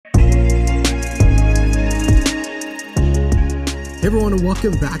Hey everyone, and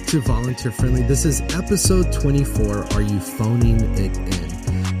welcome back to Volunteer Friendly. This is episode 24, Are You Phoning It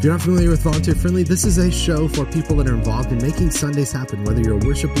In? If you're not familiar with Volunteer Friendly, this is a show for people that are involved in making Sundays happen, whether you're a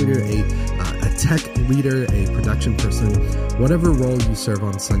worship leader, a tech leader, a production person, whatever role you serve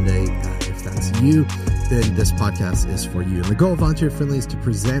on Sunday, if that's you, then this podcast is for you. And the goal of Volunteer Friendly is to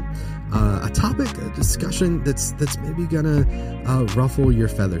present a topic, a discussion that's maybe gonna ruffle your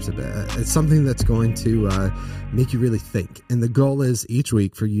feathers a bit. It's something that's going to make you really think. And the goal is each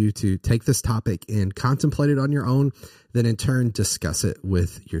week for you to take this topic and contemplate it on your own, then in turn discuss it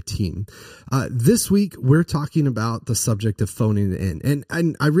with your team. This week we're talking about the subject of phoning it in,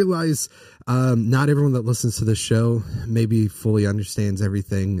 and I realize not everyone that listens to this show maybe fully understands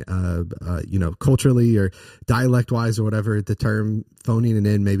everything, culturally or dialect wise or whatever. The term phoning it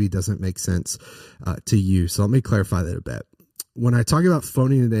in maybe doesn't make sense to you. So let me clarify that a bit. When I talk about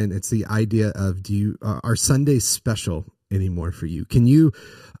phoning it in, it's the idea of are Sundays special anymore for you? Can you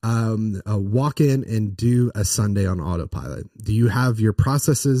walk in and do a Sunday on autopilot? Do you have your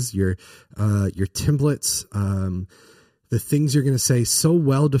processes, your templates, the things you're going to say so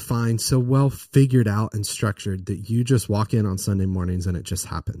well defined, so well figured out and structured that you just walk in on Sunday mornings and it just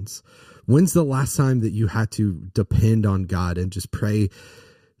happens? When's the last time that you had to depend on God and just pray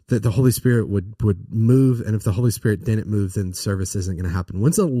that the Holy Spirit would move? And if the Holy Spirit didn't move, then service isn't going to happen.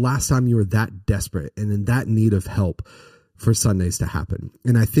 When's the last time you were that desperate and in that need of help for Sundays to happen?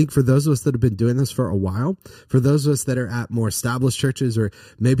 And I think for those of us that have been doing this for a while, for those of us that are at more established churches, or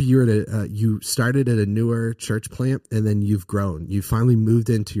maybe you started at a newer church plant and then you've grown, you finally moved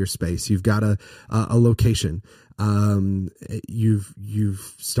into your space, you've got a location,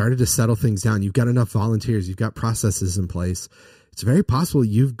 you've started to settle things down, you've got enough volunteers, you've got processes in place. It's very possible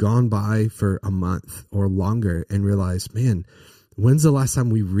you've gone by for a month or longer and realized, man, when's the last time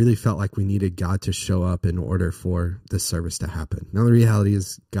we really felt like we needed God to show up in order for this service to happen? Now, the reality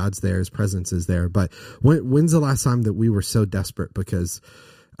is God's there, His presence is there. But when's the last time that we were so desperate because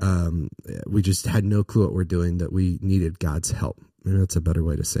we just had no clue what we're doing that we needed God's help? Maybe that's a better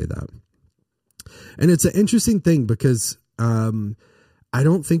way to say that. And it's an interesting thing because I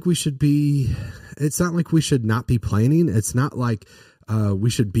don't think we should be, it's not like we should not be planning. It's not like we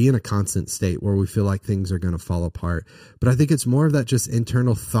should be in a constant state where we feel like things are going to fall apart. But I think it's more of that just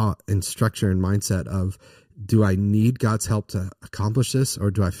internal thought and structure and mindset of, do I need God's help to accomplish this,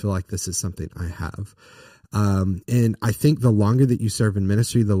 or do I feel like this is something I have? And I think the longer that you serve in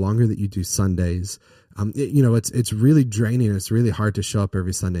ministry, the longer that you do Sundays, it's really draining. It's really hard to show up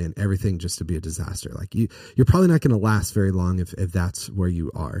every Sunday and everything just to be a disaster. Like you're probably not going to last very long if that's where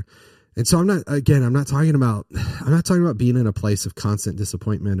you are. And so I'm not talking about being in a place of constant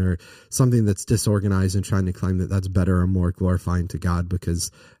disappointment or something that's disorganized and trying to claim that that's better or more glorifying to God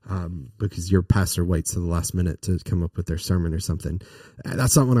because your pastor waits to the last minute to come up with their sermon or something.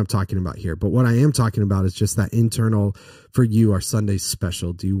 That's not what I'm talking about here. But what I am talking about is just that internal, for you, are Sundays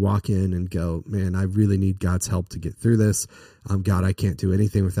special? Do you walk in and go, man, I really need God's help to get through this? God, I can't do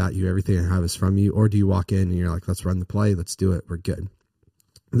anything without you. Everything I have is from you. Or do you walk in and you're like, let's run the play. Let's do it. We're good.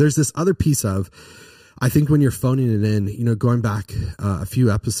 There's this other piece of, I think when you're phoning it in, going back a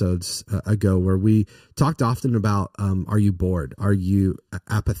few episodes ago where we talked often about, are you bored? Are you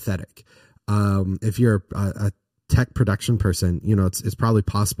apathetic? If you're a tech production person, it's probably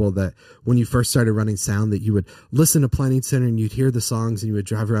possible that when you first started running sound that you would listen to Planning Center and you'd hear the songs and you would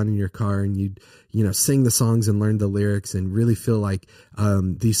drive around in your car and you'd, sing the songs and learn the lyrics and really feel like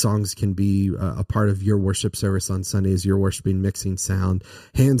these songs can be a part of your worship service on Sundays. You're worshiping, mixing sound,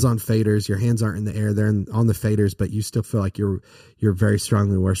 hands on faders. Your hands aren't in the air, they're on the faders, but you still feel like you're very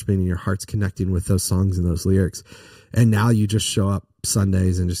strongly worshiping and your heart's connecting with those songs and those lyrics. And now you just show up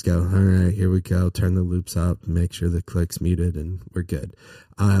Sundays and just go, all right, here we go. Turn the loops up, make sure the click's muted, and we're good.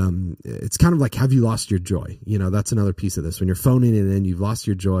 It's kind of like, have you lost your joy? That's another piece of this. When you're phoning it in, you've lost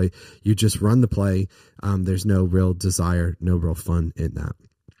your joy. You just run the play. There's no real desire, no real fun in that.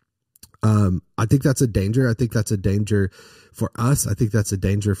 I think that's a danger. I think that's a danger for us. I think that's a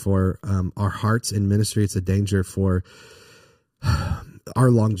danger for our hearts in ministry. It's a danger for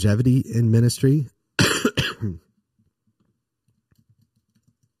our longevity in ministry.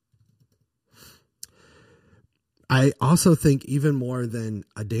 I also think even more than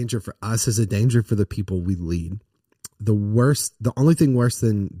a danger for us is a danger for the people we lead. The only thing worse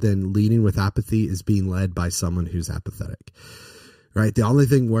than leading with apathy is being led by someone who's apathetic, right? The only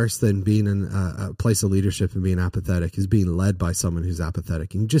thing worse than being in a place of leadership and being apathetic is being led by someone who's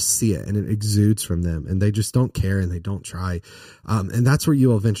apathetic. And you just see it and it exudes from them and they just don't care and they don't try. And that's where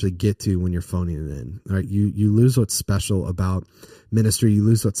you'll eventually get to when you're phoning it in, right? You lose what's special about ministry. You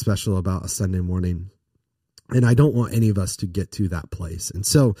lose what's special about a Sunday morning. And I don't want any of us to get to that place. And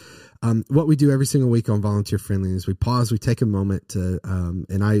so what we do every single week on Volunteer Friendly is we pause, we take a moment to,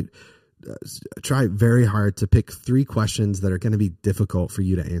 and I try very hard to pick 3 questions that are going to be difficult for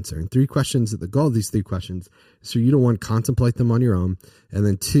you to answer. And 3 questions, the goal of these 3 questions is for you to, 1, contemplate them on your own, and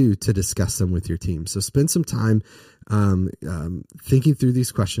then 2, to discuss them with your team. So spend some time thinking through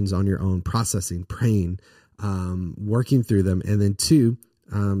these questions on your own, processing, praying, working through them, and then 2,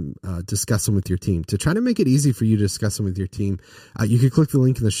 discuss them with your team. To try to make it easy for you to discuss them with your team, you can click the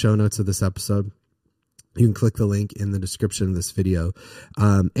link in the show notes of this episode. You can click the link in the description of this video,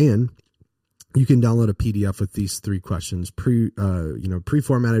 and you can download a PDF with these 3 questions,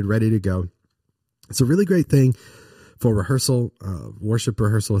 pre-formatted, ready to go. It's a really great thing for rehearsal, worship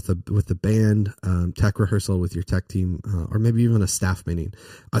rehearsal with the band, tech rehearsal with your tech team, or maybe even a staff meeting.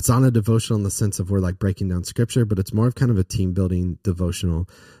 It's on a devotional in the sense of we're like breaking down scripture, but it's more of kind of a team building devotional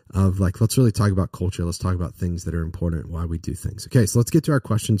of like, let's really talk about culture. Let's talk about things that are important, why we do things. Okay, so let's get to our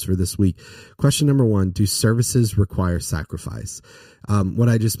questions for this week. Question number 1, do services require sacrifice? What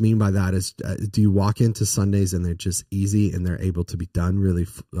I just mean by that is, do you walk into Sundays and they're just easy and they're able to be done really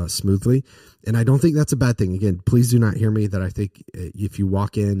smoothly? And I don't think that's a bad thing. Again, please do not hear me that I think if you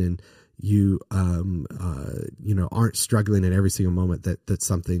walk in and you, aren't struggling at every single moment that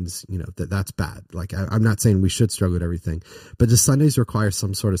something's, that's bad. Like I'm not saying we should struggle at everything, but do Sundays require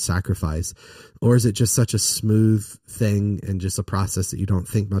some sort of sacrifice, or is it just such a smooth thing and just a process that you don't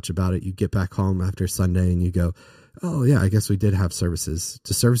think much about it? You get back home after Sunday and you go, oh yeah, I guess we did have services.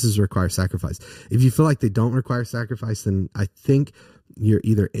 Do services require sacrifice? If you feel like they don't require sacrifice, then I think you're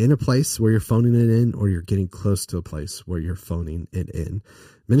either in a place where you're phoning it in, or you're getting close to a place where you're phoning it in.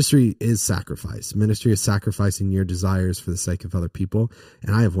 Ministry is sacrifice. Ministry is sacrificing your desires for the sake of other people.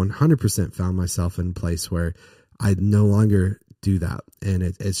 And I have 100% found myself in a place where I no longer do that. And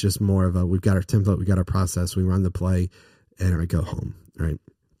it's just more of we've got our template, we've got our process, we run the play, and I go home, right?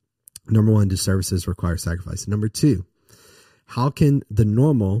 Number 1, do services require sacrifice? Number 2, how can the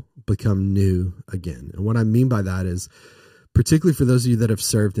normal become new again? And what I mean by that is, particularly for those of you that have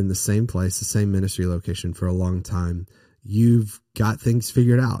served in the same place, the same ministry location for a long time, you've got things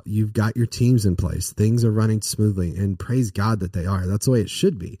figured out. You've got your teams in place. Things are running smoothly, and praise God that they are. That's the way it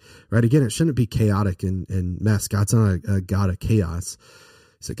should be, right? Again, it shouldn't be chaotic and mess. God's not a God of chaos.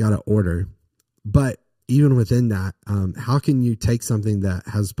 He's a God of order. But even within that, how can you take something that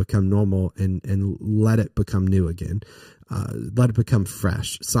has become normal and let it become new again? Let it become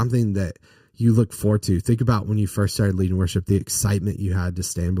fresh, something that you look forward to. Think about when you first started leading worship, the excitement you had to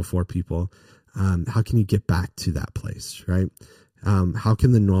stand before people. How can you get back to that place, right? How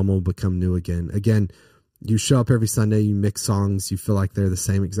can the normal become new again? Again, you show up every Sunday, you mix songs, you feel like they're the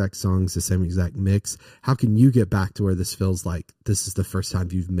same exact songs, the same exact mix. How can you get back to where this feels like this is the first time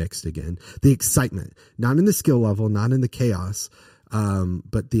you've mixed again? The excitement, not in the skill level, not in the chaos,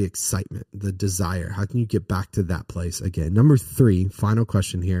 but the excitement, the desire. How can you get back to that place again? Number 3, final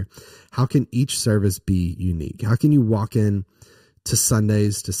question here. How can each service be unique? How can you walk in to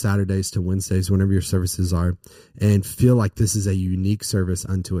Sundays, to Saturdays, to Wednesdays, whenever your services are, and feel like this is a unique service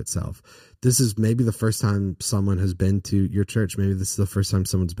unto itself? This is maybe the first time someone has been to your church. Maybe this is the first time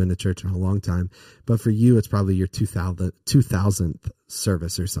someone's been to church in a long time. But for you, it's probably your 2000th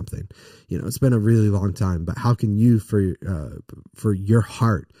service or something. It's been a really long time. But how can you, for your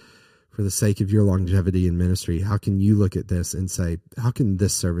heart, for the sake of your longevity in ministry, how can you look at this and say, how can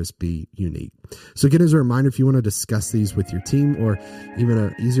this service be unique? So again, as a reminder, if you want to discuss these with your team, or even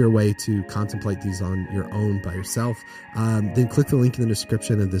an easier way to contemplate these on your own by yourself, then click the link in the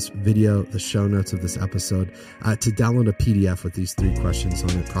description of this video, the show notes of this episode, to download a PDF with these 3 questions on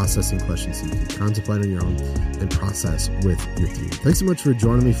it, processing questions that you can contemplate on your own and process with your team. Thanks so much for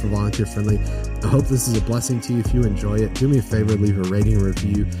joining me for Volunteer Friendly. I hope this is a blessing to you. If you enjoy it, do me a favor, leave a rating and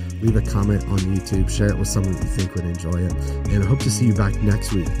review, leave a comment on YouTube, share it with someone that you think would enjoy it. And I hope to see you back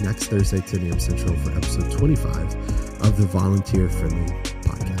next week, next Thursday, 10 a.m. Central, for episode 25 of the Volunteer Friendly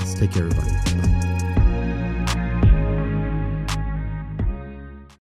podcast. Take care, everybody. Bye.